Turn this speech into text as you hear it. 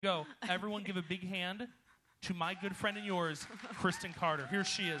Go. Everyone give a big hand to my good friend and yours, Kristen Carter. Here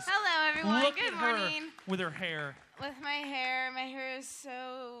she is. Hello, everyone. Look Good at her morning. with her hair. With my hair is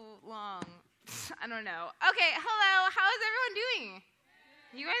so long. I don't know. Okay, hello. How is everyone doing?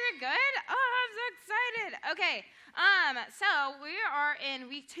 You guys are good? Oh, I'm so excited. Okay, so we are in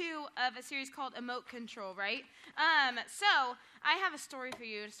week 2 of a series called Emote Control, right? So I have a story for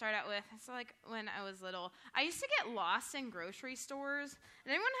you to start out with. So like when I was little, I used to get lost in grocery stores.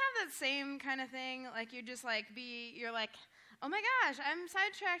 Did anyone have that same kind of thing? Like you just you're like, oh my gosh, I'm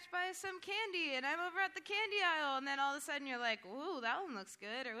sidetracked by some candy, and I'm over at the candy aisle, and then all of a sudden you're like, ooh, that one looks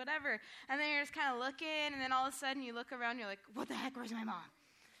good, or whatever. And then you're just kind of looking, and then all of a sudden you look around, and you're like, what the heck, where's my mom?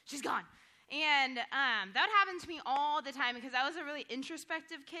 She's gone. And that would happen to me all the time because I was a really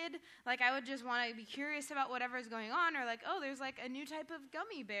introspective kid. Like, I would just want to be curious about whatever is going on, or like, oh, there's like a new type of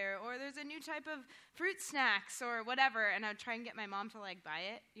gummy bear, or there's a new type of fruit snacks, or whatever. And I would try and get my mom to like buy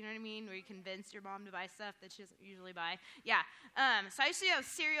it. You know what I mean? Where you convince your mom to buy stuff that she doesn't usually buy. Yeah. So I used to have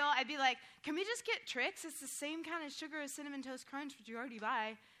cereal. I'd be like, can we just get Trix? It's the same kind of sugar as Cinnamon Toast Crunch, which you already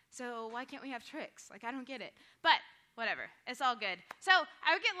buy. So why can't we have Trix? Like, I don't get it. But whatever. It's all good. So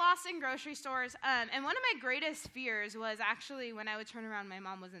I would get lost in grocery stores, and one of my greatest fears was actually when I would turn around, my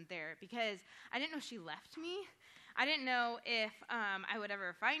mom wasn't there, because I didn't know she left me. I didn't know if I would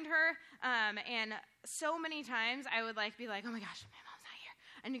ever find her, and so many times I would be like, oh my gosh, my mom's not here.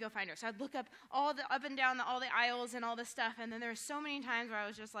 I need to go find her. So I'd look up up and down all the aisles and all this stuff, and then there were so many times where I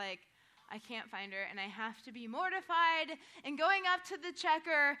was just like, I can't find her, and I have to be mortified and going up to the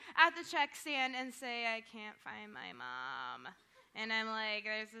checker at the check stand and say, I can't find my mom. And I'm like,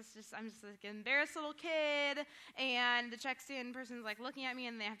 I'm just like an embarrassed little kid, and the check stand person's like looking at me,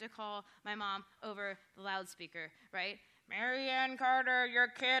 and they have to call my mom over the loudspeaker, right? Marianne Carter, your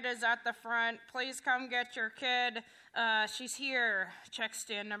kid is at the front. Please come get your kid. She's here. Check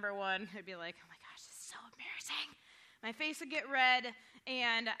stand number 1. I'd be like, oh my gosh, this is so embarrassing. My face would get red.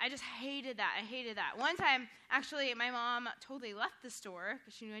 And I just hated that. I hated that. One time, actually, my mom totally left the store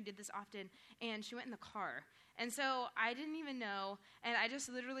because she knew I did this often, and she went in the car. And so I didn't even know, and I just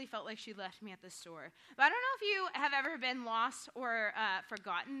literally felt like she left me at the store. But I don't know if you have ever been lost or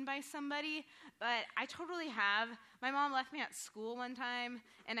forgotten by somebody, but I totally have. My mom left me at school one time,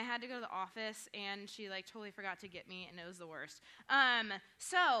 and I had to go to the office, and she totally forgot to get me, and it was the worst.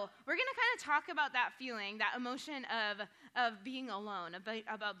 So we're going to kind of talk about that feeling, that emotion of being alone,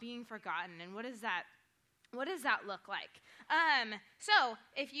 about being forgotten, and what does that look like? So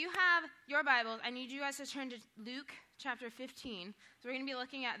if you have your Bibles, I need you guys to turn to Luke chapter 15. So we're going to be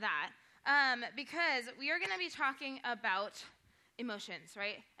looking at that because we are going to be talking about emotions,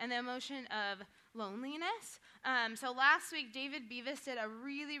 right? And the emotion of loneliness. So last week, David Beavis did a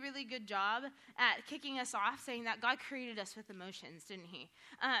really, really good job at kicking us off, saying that God created us with emotions, didn't he?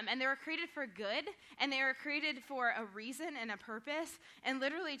 And they were created for good, and they were created for a reason and a purpose, and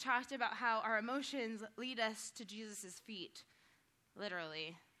literally talked about how our emotions lead us to Jesus' feet.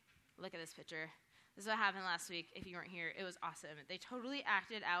 Literally. Look at this picture. This is what happened last week. If you weren't here, it was awesome. They totally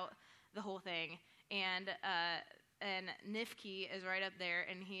acted out the whole thing, and Nifke is right up there,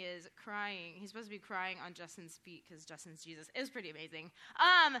 and he is crying. He's supposed to be crying on Justin's feet because Justin's Jesus. It was pretty amazing.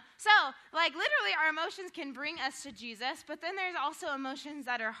 So literally, our emotions can bring us to Jesus, but then there's also emotions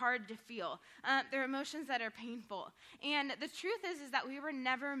that are hard to feel. There are emotions that are painful. And the truth is that we were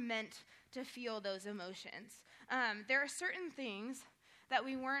never meant to feel those emotions. There are certain things that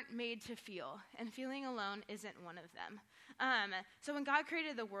we weren't made to feel, and feeling alone isn't one of them. So when God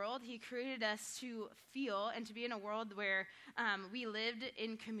created the world, he created us to feel and to be in a world where we lived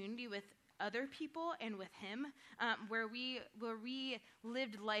in community with other people and with him, where we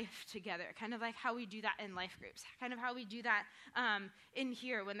lived life together, kind of like how we do that in life groups, kind of how we do that in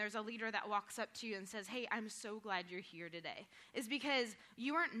here when there's a leader that walks up to you and says, hey, I'm so glad you're here today, is because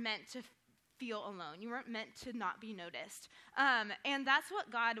you weren't meant to feel alone. You weren't meant to not be noticed. And that's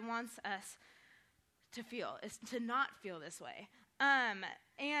what God wants us to feel, is to not feel this way.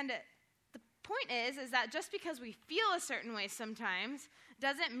 And the point is that just because we feel a certain way sometimes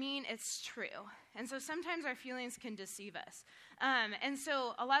doesn't mean it's true. And so sometimes our feelings can deceive us. And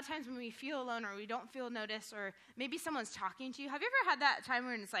so a lot of times when we feel alone or we don't feel noticed, or maybe someone's talking to you, have you ever had that time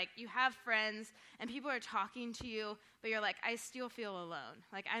when it's like you have friends and people are talking to you, but you're like, I still feel alone.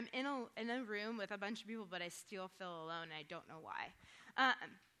 Like I'm in a room with a bunch of people, but I still feel alone and I don't know why.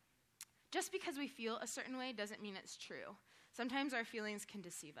 Just because we feel a certain way doesn't mean it's true. Sometimes our feelings can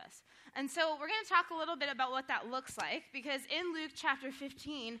deceive us. And so we're going to talk a little bit about what that looks like, because in Luke chapter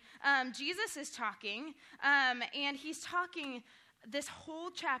 15, Jesus is talking, and he's talking, this whole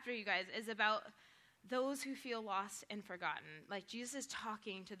chapter, you guys, is about those who feel lost and forgotten. Like Jesus is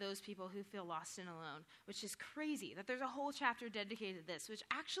talking to those people who feel lost and alone, which is crazy that there's a whole chapter dedicated to this, which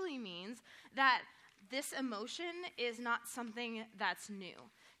actually means that this emotion is not something that's new.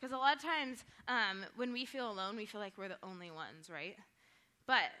 Because a lot of times when we feel alone, we feel like we're the only ones, right?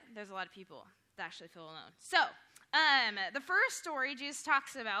 But there's a lot of people that actually feel alone. So the first story Jesus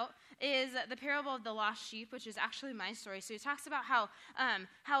talks about is the parable of the lost sheep, which is actually my story. So he talks about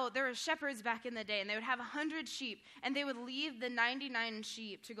how there were shepherds back in the day, and they would have 100 sheep, and they would leave the 99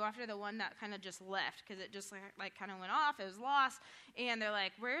 sheep to go after the one that kind of just left, because it just like kind of went off. It was lost, and they're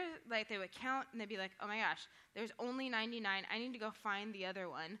like, where? Like they would count, and they'd be like, oh my gosh, there's only 99. I need to go find the other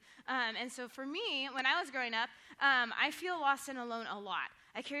one. And so for me, when I was growing up, I feel lost and alone a lot.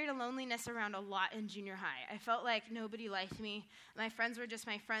 I carried a loneliness around a lot in junior high. I felt like nobody liked me. My friends were just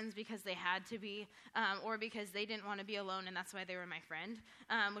my friends because they had to be, or because they didn't want to be alone, and that's why they were my friend,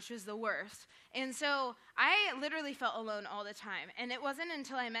 which was the worst. And so I literally felt alone all the time. And it wasn't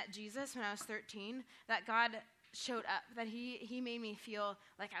until I met Jesus when I was 13 that God showed up, that he made me feel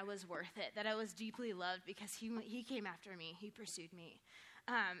like I was worth it, that I was deeply loved because he came after me. He pursued me.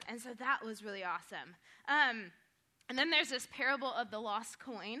 And so that was really awesome. And then there's this parable of the lost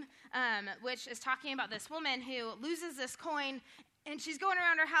coin, which is talking about this woman who loses this coin, and she's going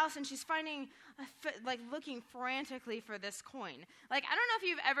around her house, and she's finding, looking frantically for this coin. Like, I don't know if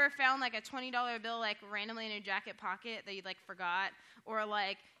you've ever found, like, a $20 bill, like, randomly in your jacket pocket that you, like, forgot, or,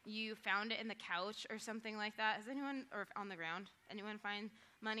 like, you found it in the couch or something like that. Has anyone, or on the ground, anyone find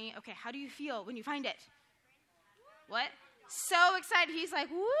money? Okay, how do you feel when you find it? What? So excited. He's like,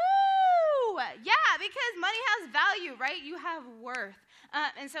 woo! Yeah, because money has value, right? You have worth.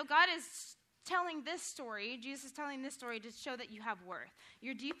 And so God is telling this story, Jesus is telling this story to show that you have worth.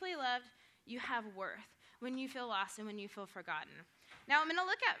 You're deeply loved. You have worth when you feel lost and when you feel forgotten. Now, I'm going to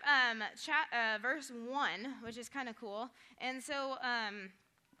look at verse 1, which is kind of cool. And so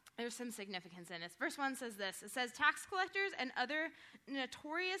there's some significance in it. Verse 1 says this. It says, tax collectors and other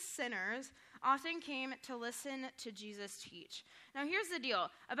notorious sinners often came to listen to Jesus teach. Now, here's the deal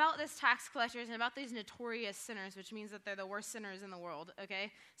about this tax collectors and about these notorious sinners, which means that they're the worst sinners in the world,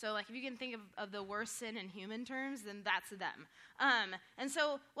 okay? So, like, if you can think of the worst sin in human terms, then that's them. And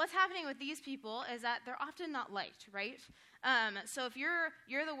so what's happening with these people is that they're often not liked, right? So if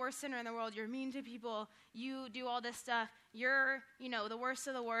you're the worst sinner in the world, you're mean to people, you do all this stuff, you're, the worst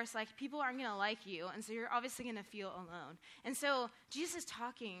of the worst, like, people aren't going to like you, and so you're obviously going to feel alone. And so Jesus is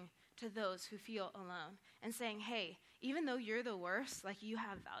talking to those who feel alone and saying, hey, even though you're the worst, like, you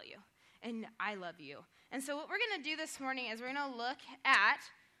have value, and I love you. And so what we're going to do this morning is we're going to look at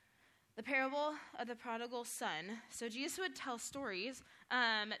the parable of the prodigal son. So Jesus would tell stories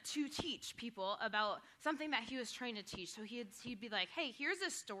to teach people about something that he was trying to teach. So he'd be like, hey, here's a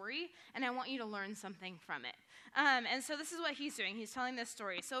story, and I want you to learn something from it. And so this is what he's doing. He's telling this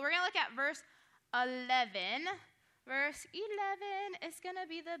story. So we're going to look at verse 11. Verse 11 is going to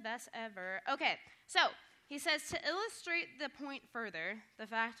be the best ever. Okay, so he says, to illustrate the point further, the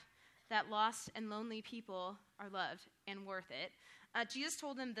fact that lost and lonely people are loved and worth it, Jesus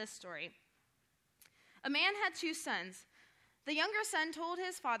told him this story. A man had 2 sons. The younger son told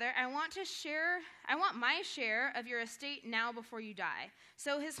his father, I want my share of your estate now before you die.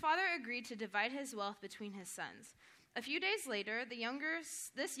 So his father agreed to divide his wealth between his sons. A few days later,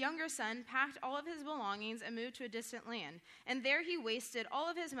 this younger son packed all of his belongings and moved to a distant land, and there he wasted all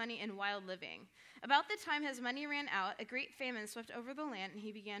of his money in wild living. About the time his money ran out, a great famine swept over the land, and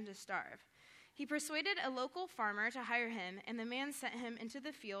he began to starve. He persuaded a local farmer to hire him, and the man sent him into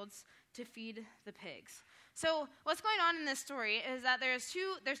the fields to feed the pigs. So what's going on in this story is that there's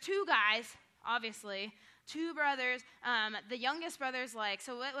two guys, obviously, 2 brothers. The youngest brother's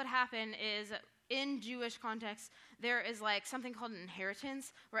so what would happen is, in Jewish context, there is something called an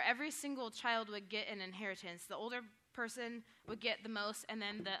inheritance, where every single child would get an inheritance. The older person would get the most, and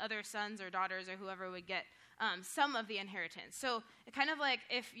then the other sons or daughters or whoever would get some of the inheritance. So it kind of like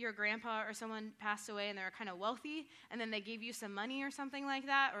if your grandpa or someone passed away and they were kind of wealthy, and then they gave you some money or something like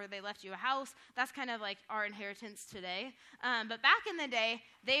that, or they left you a house, that's kind of like our inheritance today. But back in the day,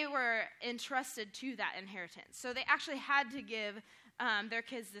 they were entrusted to that inheritance. So they actually had to give their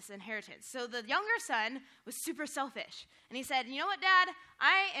kids this inheritance. So the younger son was super selfish. And he said, you know what, Dad?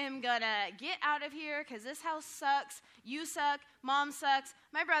 I am going to get out of here because this house sucks. You suck. Mom sucks.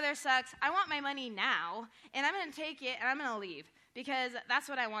 My brother sucks. I want my money now, and I'm going to take it, and I'm going to leave because that's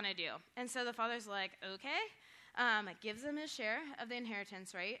what I want to do. And so the father's like, okay. Gives him his share of the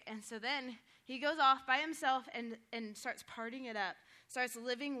inheritance, right? And so then he goes off by himself and starts partying it up. starts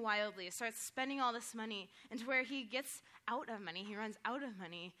living wildly, starts spending all this money, and to where he gets out of money, he runs out of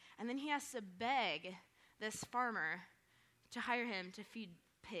money, and then he has to beg this farmer to hire him to feed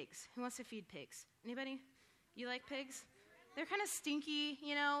pigs. Who wants to feed pigs? Anybody? You like pigs? They're kind of stinky,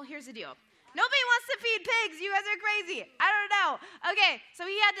 you know. Here's the deal. Nobody wants to feed pigs. You guys are crazy. I don't know. Okay, so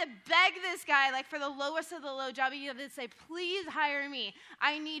he had to beg this guy, like for the lowest of the low job. He had to say, please hire me.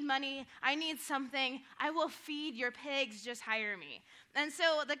 I need money. I need something. I will feed your pigs. Just hire me. And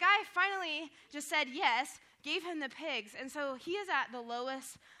so the guy finally just said yes, gave him the pigs. And so he is at the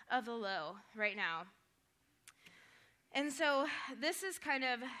lowest of the low right now. And so this is kind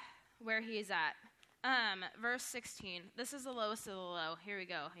of where he is at. Verse 16. This is the lowest of the low. Here we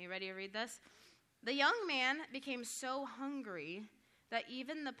go. Are you ready to read this? The young man became so hungry that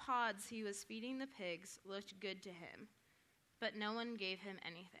even the pods he was feeding the pigs looked good to him, but no one gave him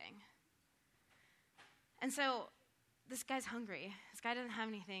anything. And so this guy's hungry. This guy doesn't have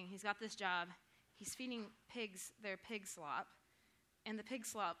anything. He's got this job. He's feeding pigs their pig slop, and the pig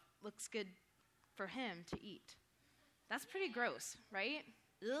slop looks good for him to eat. That's pretty gross, right?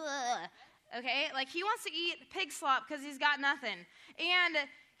 Ugh. Okay, like he wants to eat pig slop because he's got nothing. And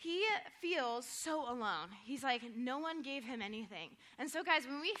he feels so alone. He's like, no one gave him anything. And so guys,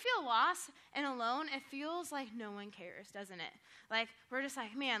 when we feel lost and alone, it feels like no one cares, doesn't it? Like, we're just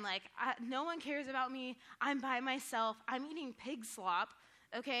like, man, like, no one cares about me. I'm by myself. I'm eating pig slop,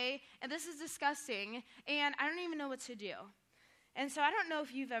 okay? And this is disgusting, and I don't even know what to do. And so I don't know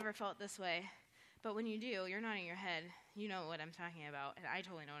if you've ever felt this way, but when you do, you're nodding your head. You know what I'm talking about, and I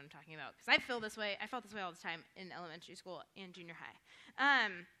totally know what I'm talking about, because I felt this way all the time in elementary school and junior high.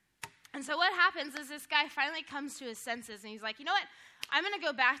 And so what happens is this guy finally comes to his senses, and he's like, you know what? I'm going to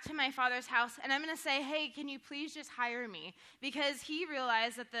go back to my father's house, and I'm going to say, hey, can you please just hire me? Because he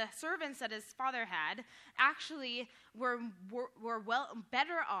realized that the servants that his father had actually were well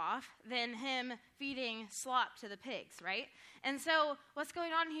better off than him feeding slop to the pigs, right? And so what's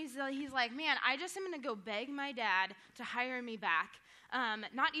going on? He's like, man, I just am going to go beg my dad to hire me back.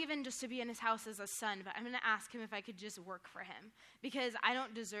 Not even just to be in his house as a son, but I'm going to ask him if I could just work for him, because I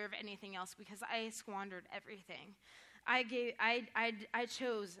don't deserve anything else, because I squandered everything. I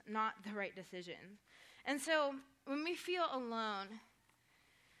chose not the right decision. And so when we feel alone,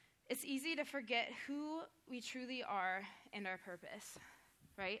 it's easy to forget who we truly are and our purpose,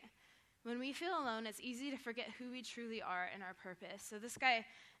 right? When we feel alone, it's easy to forget who we truly are and our purpose. So this guy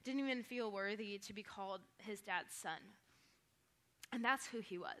didn't even feel worthy to be called his dad's son. And that's who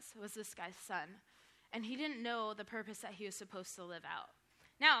he was this guy's son. And he didn't know the purpose that he was supposed to live out.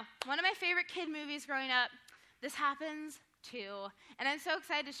 Now, one of my favorite kid movies growing up, this happens too. And I'm so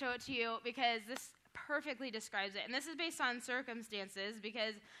excited to show it to you because this perfectly describes it. And this is based on circumstances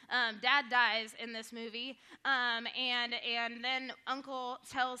because dad dies in this movie. And then uncle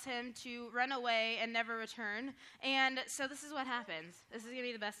tells him to run away and never return. And so this is what happens. This is going to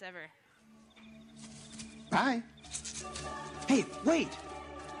be the best ever. Bye. Hey, wait!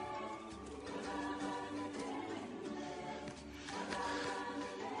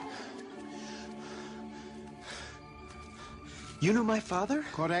 You knew my father?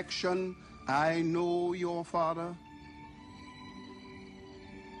 Correction. I know your father.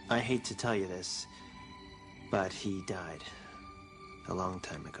 I hate to tell you this, but he died a long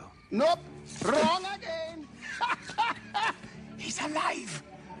time ago. Nope. Wrong again. He's alive,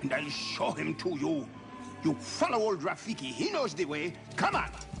 and I'll show him to you. You follow old Rafiki. He knows the way. Come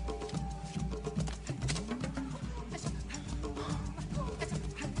on.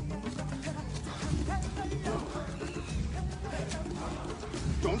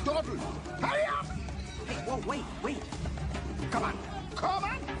 Don't dawdle. Hurry up. Hey, whoa, wait. Come on. Come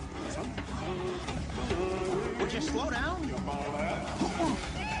on. Would you slow down?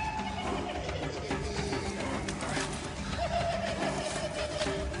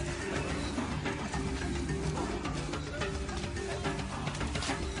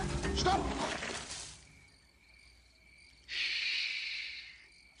 Stop.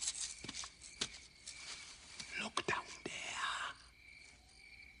 Look down there.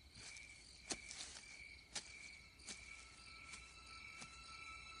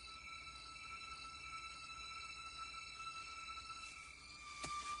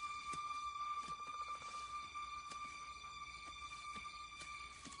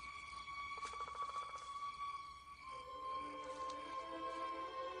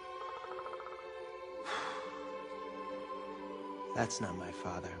 That's not my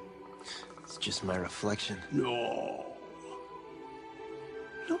father. It's just my reflection. No.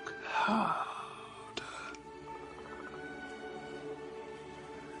 Look hard.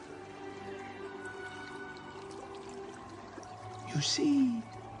 You see,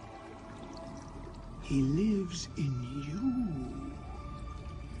 he lives in you.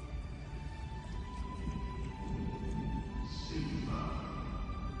 Simba.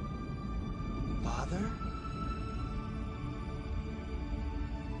 Father?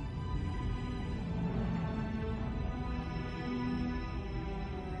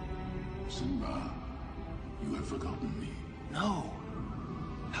 Simba, you have forgotten me. No.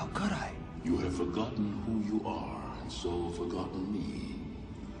 How could I? You have forgotten who you are, and so forgotten me.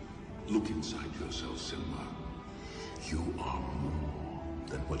 Look inside yourself, Simba. You are more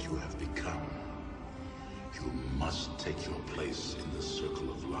than what you have become. You must take your place in the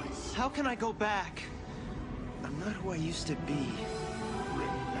circle of life. How can I go back? I'm not who I used to be.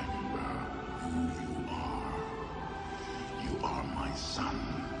 Remember who you are. You are my son,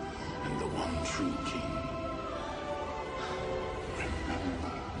 and the one true king.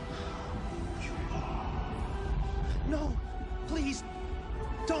 Remember who you are. No, please,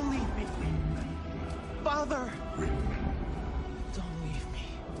 don't leave me. Father! Don't leave me.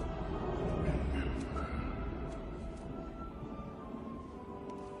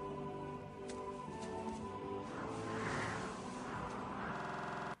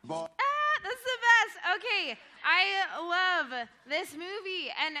 That's the best. Okay, I love this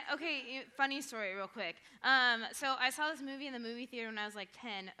movie. And okay, funny story real quick. So I saw this movie in the movie theater when I was like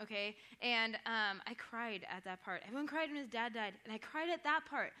 10, okay? And I cried at that part. Everyone cried when his dad died, and I cried at that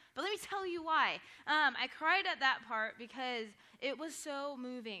part. But let me tell you why. I cried at that part because it was so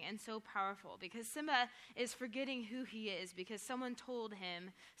moving and so powerful, because Simba is forgetting who he is because someone told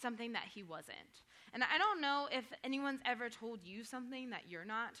him something that he wasn't. And I don't know if anyone's ever told you something that you're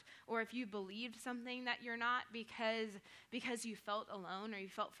not, or if you believed something that you're not because you felt alone or you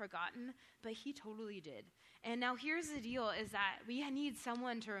felt forgotten, but he totally did. And now here's the deal, is that we need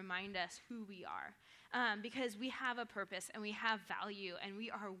someone to remind us who we are. Because we have a purpose and we have value and we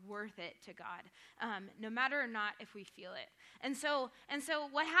are worth it to God, no matter or not if we feel it. And so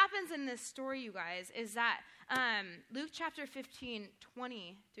what happens in this story, you guys, is that Luke chapter 15,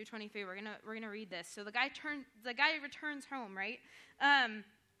 20 through 23. We're gonna read this. So the guy returns home, right? And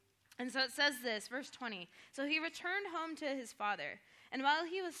so it says this, verse 20. So he returned home to his father, and while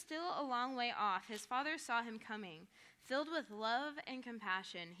he was still a long way off, his father saw him coming. Filled with love and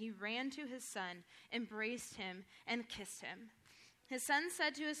compassion, he ran to his son, embraced him, and kissed him. His son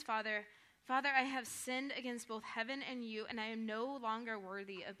said to his father, "Father, I have sinned against both heaven and you, and I am no longer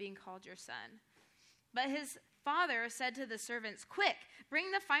worthy of being called your son." But his father said to the servants, "Quick,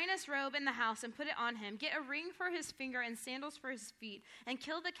 bring the finest robe in the house and put it on him. Get a ring for his finger and sandals for his feet, and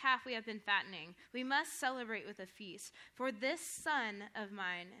kill the calf we have been fattening. We must celebrate with a feast. For this son of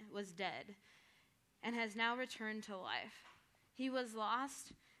mine was dead and has now returned to life. He was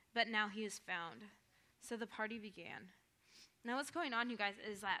lost, but now he is found." So the party began. Now what's going on, you guys,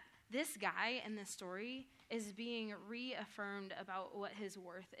 is that this guy in this story is being reaffirmed about what his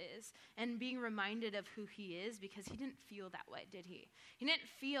worth is and being reminded of who he is, because he didn't feel that way, did he? He didn't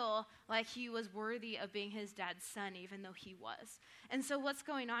feel like he was worthy of being his dad's son, even though he was. And so what's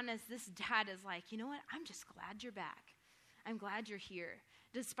going on is this dad is like, you know what? I'm just glad you're back. I'm glad you're here.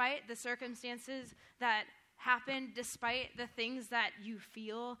 Despite the circumstances that happened, despite the things that you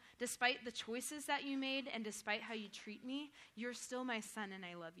feel, despite the choices that you made, and despite how you treat me, you're still my son and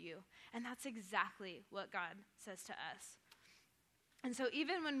I love you. And that's exactly what God says to us. And so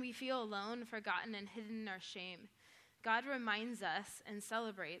even when we feel alone, forgotten, and hidden in our shame, God reminds us and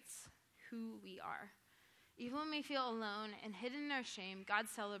celebrates who we are. Even when we feel alone and hidden in our shame, God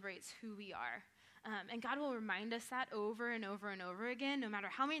celebrates who we are. And God will remind us that over and over and over again, no matter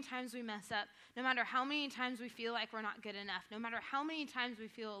how many times we mess up, no matter how many times we feel like we're not good enough, no matter how many times we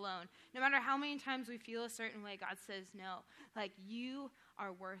feel alone, no matter how many times we feel a certain way, God says, no, like, you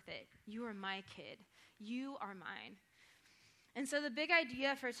are worth it. You are my kid. You are mine. And so the big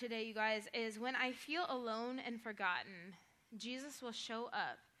idea for today, you guys, is when I feel alone and forgotten, Jesus will show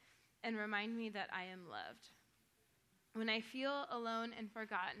up and remind me that I am loved. When I feel alone and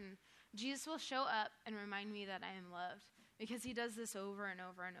forgotten, Jesus will show up and remind me that I am loved, because he does this over and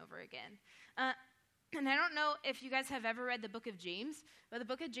over and over again. And I don't know if you guys have ever read the book of James, but the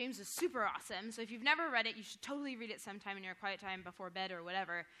book of James is super awesome. So if you've never read it, you should totally read it sometime in your quiet time before bed or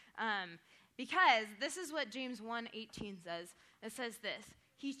whatever. Because this is what James 1:18 says. It says this: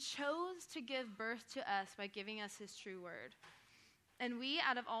 "He chose to give birth to us by giving us his true word. And we,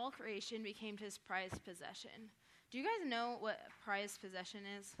 out of all creation, became his prized possession." Do you guys know what prized possession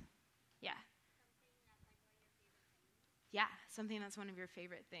is? Yeah. Yeah, something that's one of your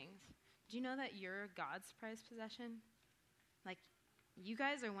favorite things. Do you know that you're God's prized possession? Like, you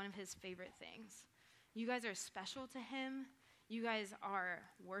guys are one of his favorite things. You guys are special to him. You guys are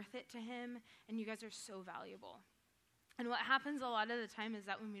worth it to him, and you guys are so valuable. And what happens a lot of the time is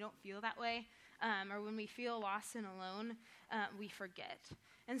that when we don't feel that way, or when we feel lost and alone, we forget.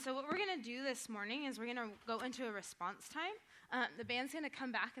 And so what we're going to do this morning is we're going to go into a response time. The band's going to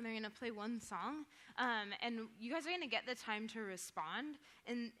come back, and they're going to play one song. And you guys are going to get the time to respond.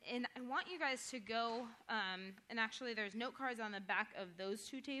 And I want you guys to go, and actually there's note cards on the back of those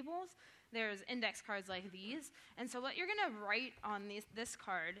two tables. There's index cards like these. And so what you're going to write on this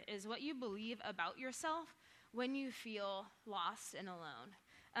card is what you believe about yourself when you feel lost and alone.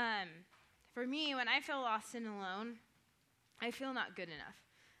 For me, when I feel lost and alone, I feel not good enough.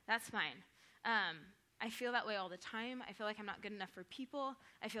 That's fine. I feel that way all the time. I feel like I'm not good enough for people.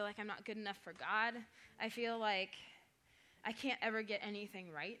 I feel like I'm not good enough for God. I feel like I can't ever get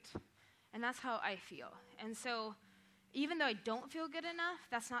anything right. And that's how I feel. And so even though I don't feel good enough,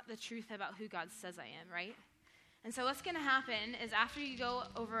 that's not the truth about who God says I am, right? And so what's going to happen is after you go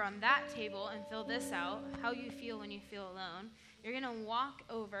over on that table and fill this out, how you feel when you feel alone, you're going to walk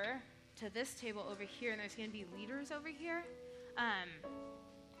over to this table over here, and there's going to be leaders over here.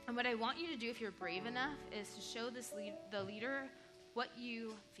 And what I want you to do, if you're brave enough, is to show the leader what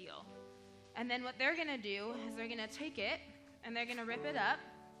you feel. And then what they're going to do is they're going to take it, and they're going to rip it up,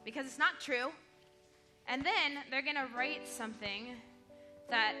 because it's not true. And then they're going to write something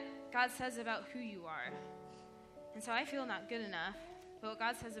that God says about who you are. And so I feel not good enough, but what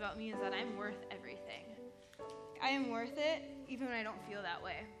God says about me is that I'm worth everything. I am worth it, even when I don't feel that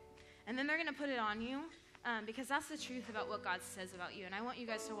way. And then they're going to put it on you, because that's the truth about what God says about you. And I want you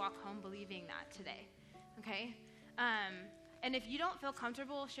guys to walk home believing that today, okay? And if you don't feel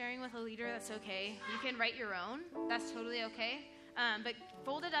comfortable sharing with a leader, that's okay. You can write your own. That's totally okay. But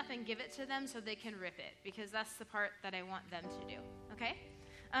fold it up and give it to them so they can rip it, because that's the part that I want them to do, okay?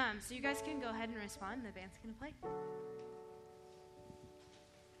 So you guys can go ahead and respond. The band's going to play.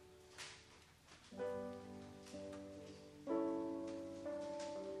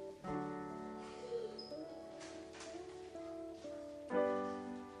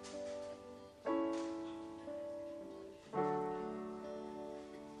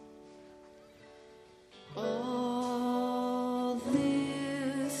 All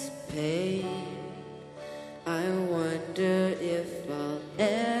this pain, I wonder if I'll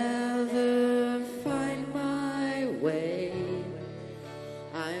ever find my way.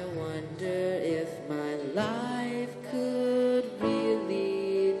 I wonder if my life could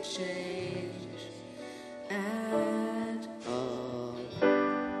really change at all.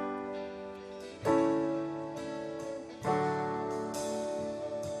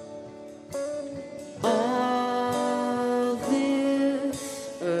 All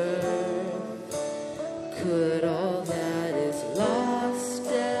this earth, could all that is lost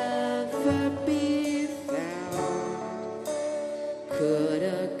ever be found? Could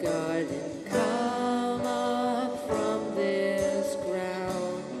a garden come up from this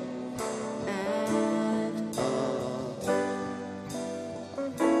ground at all?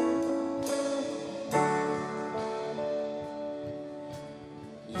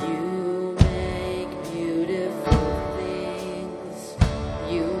 You make beautiful things.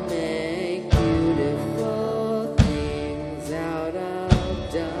 You make beautiful things out of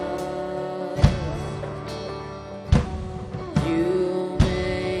dust. You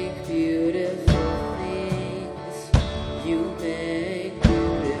make beautiful things. You make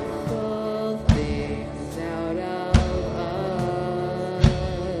beautiful things out of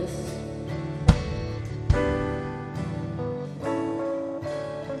us.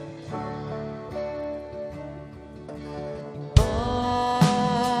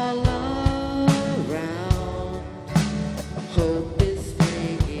 All around, hope is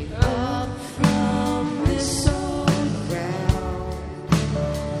springing up from this old ground.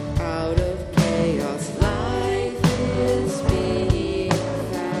 Out of chaos, life is being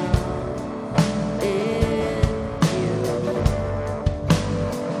found in you.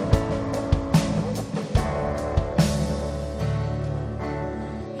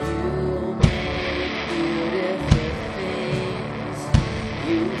 You make beautiful things.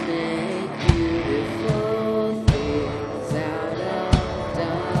 You make beautiful things out of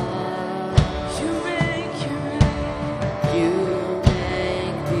dust. You make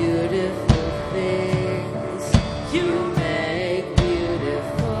beautiful things. You make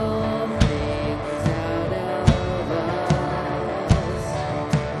beautiful things out of us.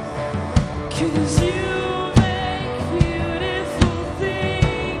 'Cause you make beautiful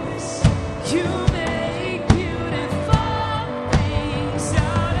things. You make beautiful things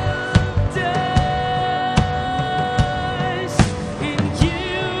out of dust. And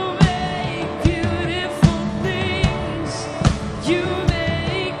you make beautiful things.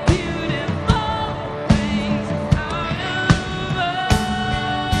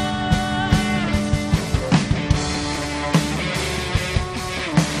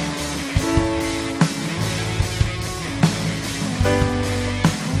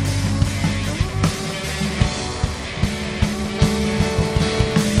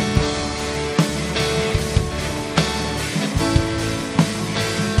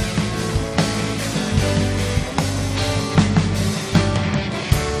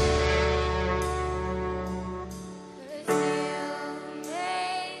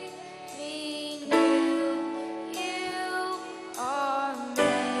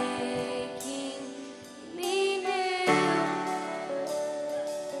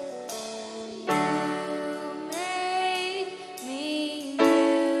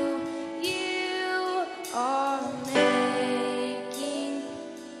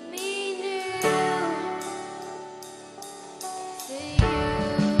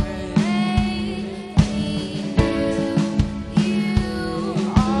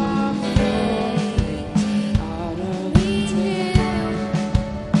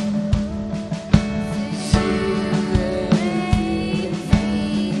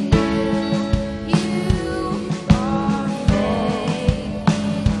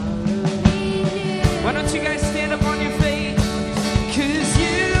 'Cause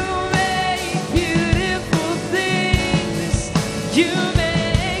you make beautiful things. You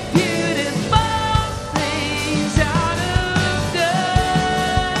make beautiful things out of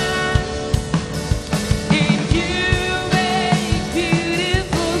dust. And you make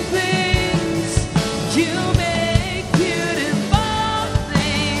beautiful things. You make beautiful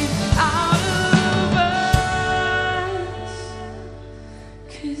things out of us.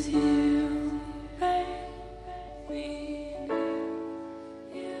 'Cause you make me.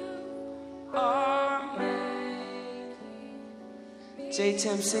 You are making.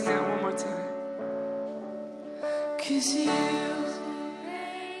 J-Tem, sing that one more time. 'Cause you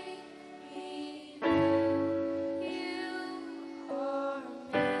make me. You are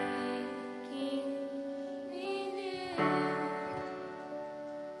making me new.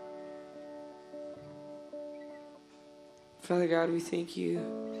 Father God, we thank you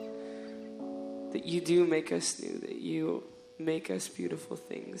that you do make us new, that you make us beautiful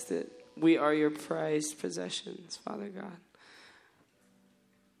things, that we are your prized possessions, Father God.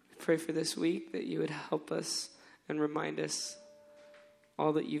 We pray for this week that you would help us and remind us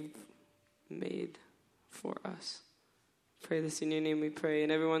all that you've made for us. Pray this in your name we pray.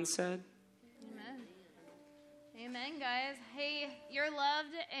 And everyone said, Amen. Amen, guys. Hey, you're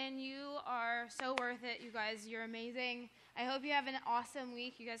loved and you are so worth it, you guys. You're amazing. I hope you have an awesome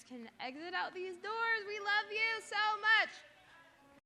week. You guys can exit out these doors. We love you so much.